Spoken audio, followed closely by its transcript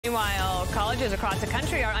Meanwhile, colleges across the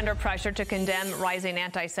country are under pressure to condemn rising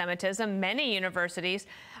anti-Semitism. Many universities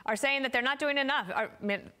are saying that they're not doing enough.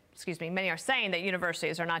 Many are saying that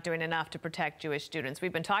universities are not doing enough to protect Jewish students.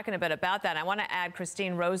 We've been talking a bit about that. I want to add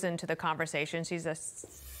Christine Rosen to the conversation. She's a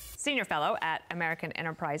senior fellow at American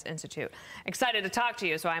Enterprise Institute. Excited to talk to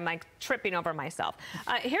you, so I'm like tripping over myself.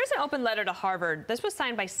 Here's an open letter to Harvard. This was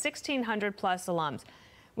signed by 1,600 plus alums.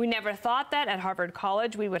 We never thought that at Harvard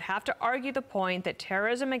College we would have to argue the point that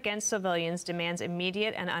terrorism against civilians demands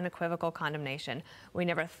immediate and unequivocal condemnation. We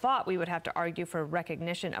never thought we would have to argue for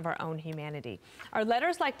recognition of our own humanity. Are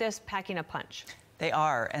letters like this packing a punch? They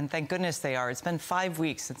are, and thank goodness they are. It's been 5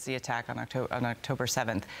 weeks since the attack on October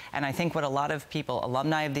 7th. And I think what a lot of people,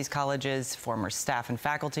 alumni of these colleges, former staff and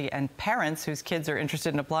faculty, and parents whose kids are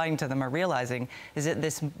interested in applying to them are realizing is that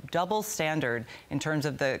this double standard in terms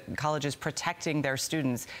of the colleges protecting their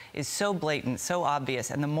students is so blatant, so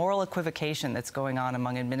obvious, and the moral equivocation that's going on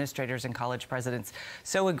among administrators and college presidents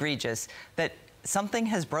so egregious that something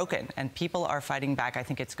has broken and people are fighting back. I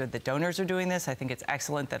think it's good that donors are doing this. I think it's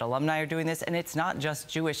excellent that alumni are doing this. And it's not just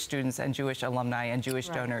Jewish students and Jewish alumni and Jewish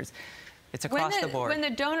donors. It's across the board. When the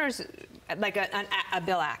donors, like a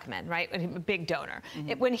Bill Ackman, right, a big donor,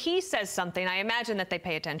 when he says something, I imagine that they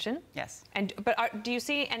pay attention. Yes. But do you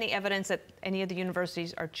see any evidence that any of the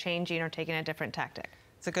universities are changing or taking a different tactic?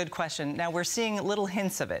 It's a good question. Now, we're seeing little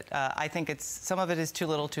hints of it. I think some of it is too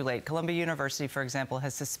little too late. Columbia University, for example,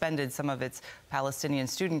 has suspended some of its Palestinian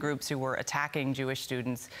student groups who were attacking Jewish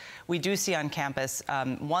students. We do see on campus,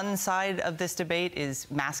 one side of this debate is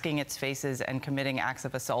masking its faces and committing acts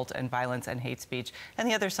of assault and violence and hate speech, and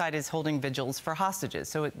the other side is holding vigils for hostages.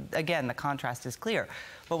 So, again, the contrast is clear.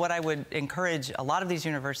 But what I would encourage a lot of these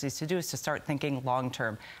universities to do is to start thinking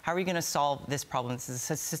long-term. How are we going to solve this problem? This is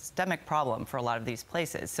a systemic problem for a lot of these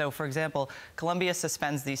places. So, for example, Columbia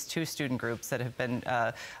suspends these 2 student groups that have been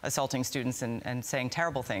assaulting students and saying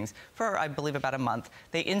terrible things for, I believe, about a month.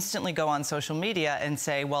 They instantly go on social media and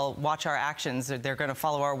say, well, watch our actions. They're going to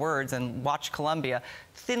follow our words and watch Columbia.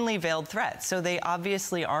 Thinly veiled threats. So they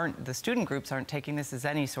obviously aren't, the student groups aren't taking this as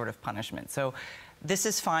any sort of punishment. So this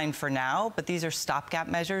is fine for now, but these are stopgap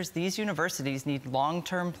measures. These universities need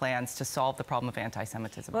long-term plans to solve the problem of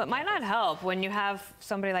anti-Semitism. Well, it might not help when you have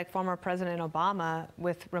somebody like former President Obama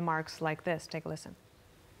with remarks like this. Take a listen.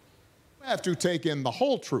 You have to take in the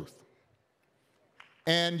whole truth.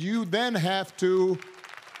 And you then have to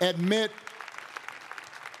admit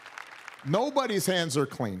nobody's hands are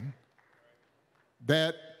clean,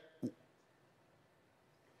 that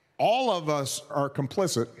all of us are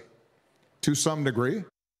complicit to some degree.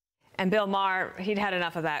 And Bill Maher, he'd had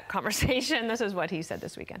enough of that conversation. This is what he said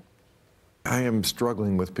this weekend. I am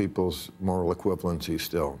struggling with people's moral equivalency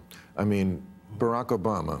still. I mean, Barack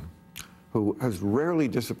Obama, who has rarely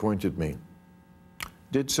disappointed me,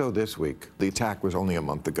 did so this week. The attack was only a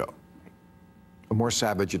month ago. A more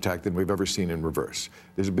savage attack than we've ever seen in reverse.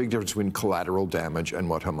 There's a big difference between collateral damage and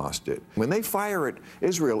what Hamas did. When they fire at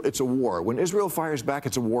Israel, it's a war. When Israel fires back,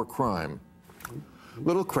 it's a war crime. A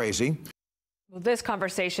little crazy. Will this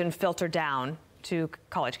conversation filter down to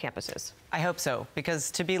college campuses? I hope so, because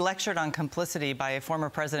to be lectured on complicity by a former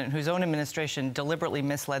president whose own administration deliberately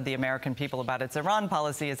misled the American people about its Iran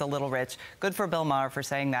policy is a little rich. Good for Bill Maher for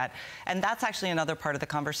saying that. And that's actually another part of the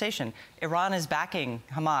conversation. Iran is backing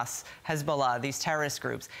Hamas, Hezbollah, these terrorist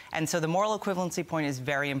groups. And so the moral equivalency point is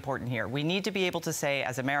very important here. We need to be able to say,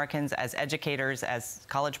 as Americans, as educators, as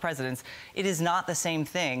college presidents, it is not the same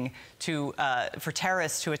thing for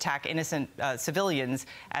terrorists to attack innocent civilians,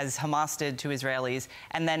 as Hamas did to Israelis,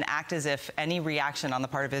 and then act as if any reaction on the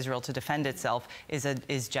part of Israel to defend itself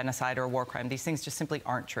is genocide or a war crime. These things just simply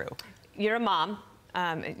aren't true. You're a mom.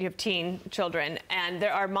 You have teen children, and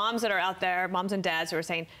there are moms that are out there, moms and dads, who are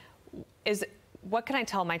saying, what can I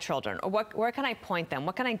tell my children? Or where can I point them?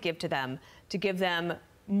 What can I give to them to give them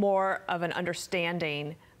more of an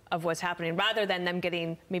understanding of what's happening, rather than them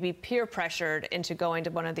getting maybe peer pressured into going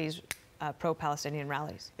to one of these pro-Palestinian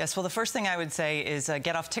rallies? Yes, well, the first thing I would say is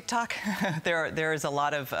get off TikTok. There is a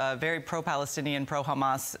lot of very pro-Palestinian,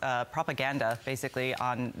 pro-Hamas propaganda, basically,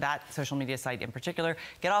 on that social media site in particular.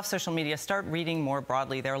 Get off social media. Start reading more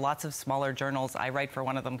broadly. There are lots of smaller journals. I write for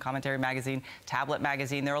one of them, Commentary Magazine, Tablet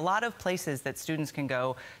Magazine. There are a lot of places that students can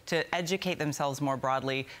go to educate themselves more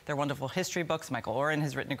broadly. There are wonderful history books. Michael Oren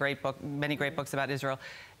has written a great book, many great books about Israel.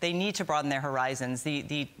 They need to broaden their horizons.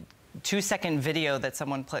 The 2-second video that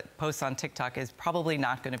someone posts on TikTok is probably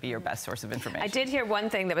not going to be your best source of information. I did hear one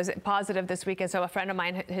thing that was positive this weekend. So a friend of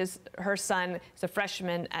mine, her son is a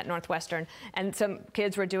freshman at Northwestern, and some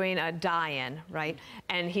kids were doing a die-in, right?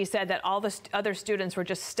 And he said that all the other students were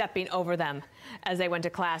just stepping over them as they went to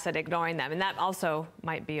class and ignoring them. And that also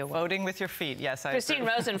might be a way. Voting with your feet, yes. Christine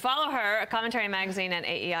Rosen, follow her, Commentary Magazine and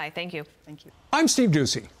AEI. Thank you. Thank you. I'm Steve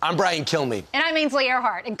Ducey. I'm Brian Kilmeade. And I'm Ainsley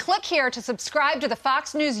Earhart. And click here to subscribe to the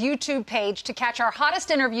Fox News YouTube page to catch our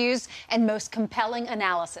hottest interviews and most compelling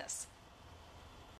analysis.